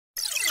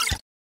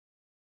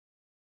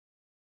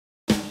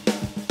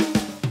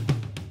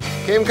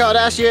Kim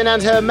Kardashian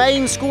and her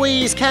main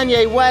squeeze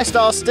Kanye West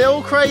are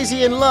still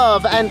crazy in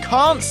love and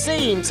can't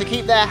seem to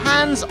keep their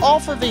hands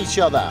off of each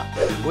other.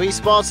 We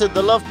spotted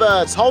the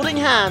lovebirds holding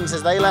hands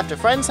as they left a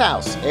friend's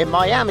house in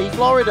Miami,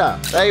 Florida.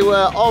 They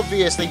were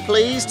obviously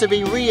pleased to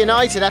be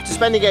reunited after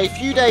spending a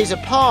few days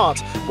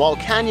apart, while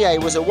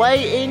Kanye was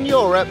away in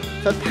Europe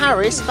for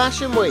Paris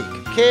Fashion Week.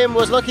 Kim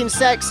was looking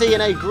sexy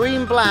in a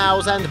green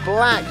blouse and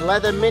black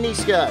leather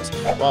miniskirt,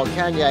 while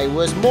Kanye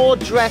was more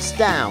dressed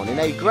down in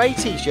a grey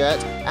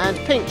t-shirt and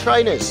pink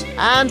trainers.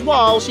 And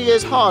while she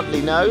is hardly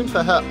known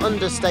for her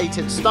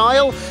understated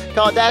style,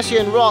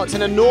 Kardashian rocked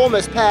an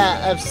enormous pair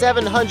of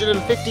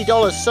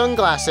 $750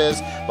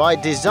 sunglasses by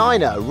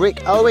designer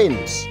Rick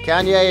Owens.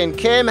 Kanye and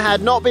Kim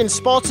had not been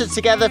spotted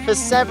together for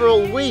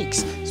several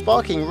weeks,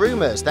 sparking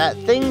rumors that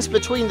things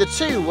between the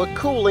two were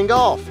cooling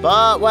off.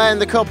 But when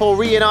the couple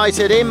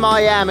reunited in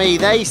Miami,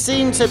 they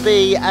seemed to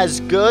be as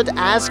good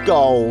as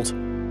gold.